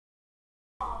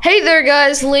Hey there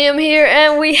guys, Liam here,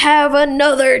 and we have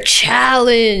another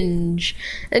challenge.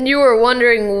 And you were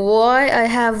wondering why I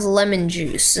have lemon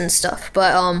juice and stuff,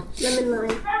 but Lemon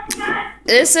lime.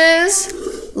 this is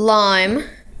lime,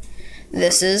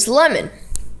 this is lemon,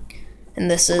 and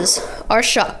this is our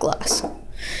shot glass.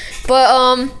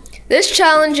 But this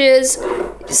challenge is,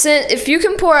 if you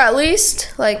can pour at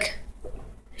least,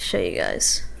 show you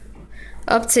guys,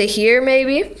 up to here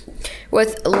maybe,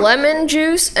 with lemon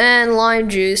juice and lime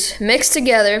juice mixed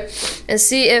together, and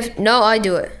see if,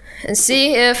 and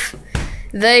see if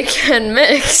they can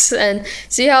mix, and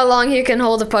see how long you can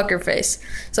hold a pucker face.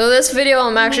 So this video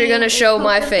I'm actually going to show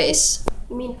my face.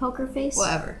 You mean poker face?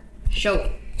 Whatever. Show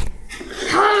it.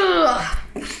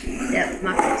 Yep,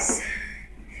 my face.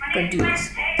 Go do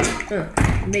this.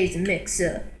 Amazing mix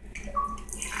up.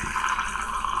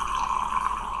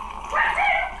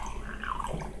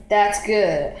 That's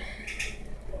good.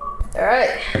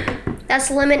 Alright.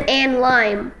 That's lemon and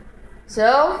lime.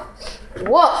 So,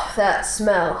 whoa, that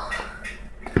smell.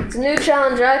 It's a new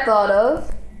challenge I thought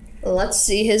of. Let's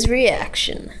see his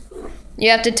reaction. You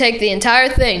have to take the entire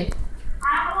thing.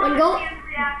 One go.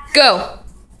 Go.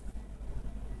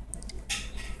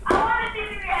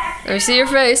 Let me see your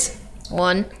face.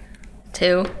 1,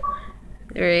 2,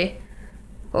 3,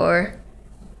 4,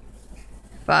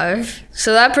 5.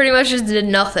 So that pretty much just did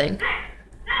nothing.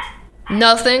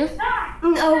 Nothing?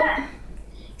 No.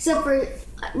 Except for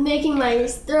making my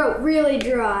throat really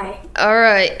dry.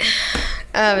 Alright.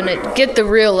 Get the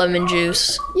real lemon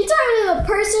juice. You're talking to the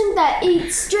person that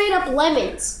eats straight up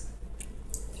lemons.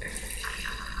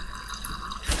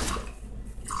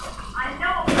 I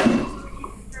know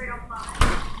straight up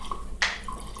lemon.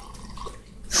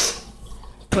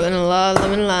 Putting a lot of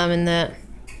lemon lime in that.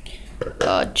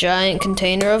 A giant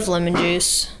container of lemon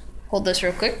juice. Hold this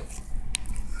real quick.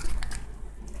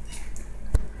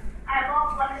 I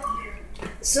love lemon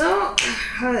juice. So,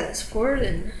 let's pour it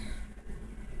in.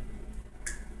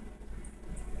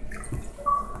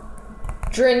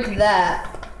 Drink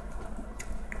that.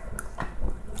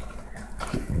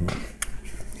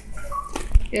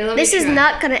 Here, let me This is try.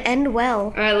 not gonna end well.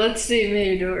 Alright, let's see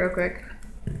me do it real quick.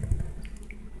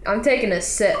 I'm taking a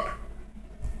sip.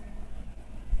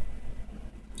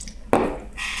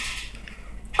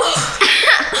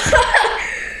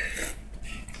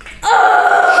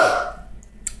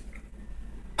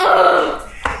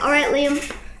 Alright,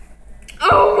 Liam.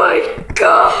 Oh my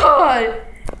god!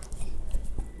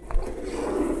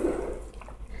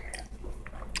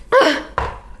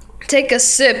 Take a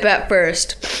sip at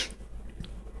first.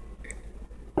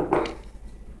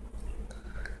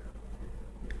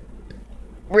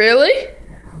 Really?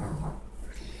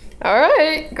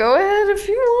 Alright, go ahead if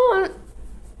you want.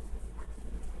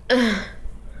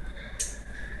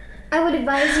 I would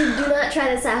advise you do not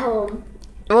try this at home.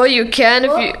 Well, you can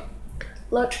if you...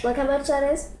 Look how much that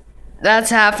is. That's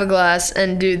half a glass,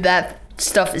 and dude, that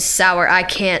stuff is sour. I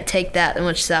can't take that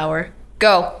much sour.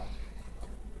 Go.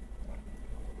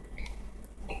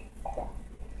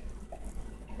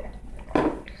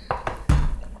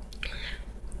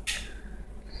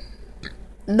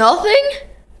 Nothing?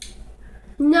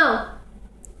 No.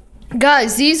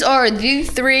 Guys, these are the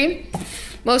 3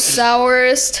 most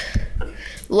sourest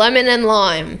lemon and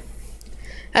lime.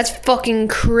 That's fucking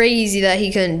crazy that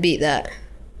he couldn't beat that.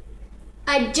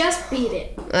 I just beat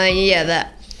it. Yeah,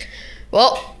 that.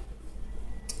 Well,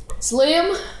 it's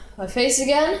Liam, my face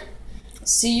again.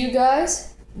 See you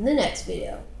guys in the next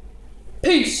video.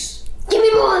 Peace. Give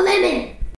me more lemon.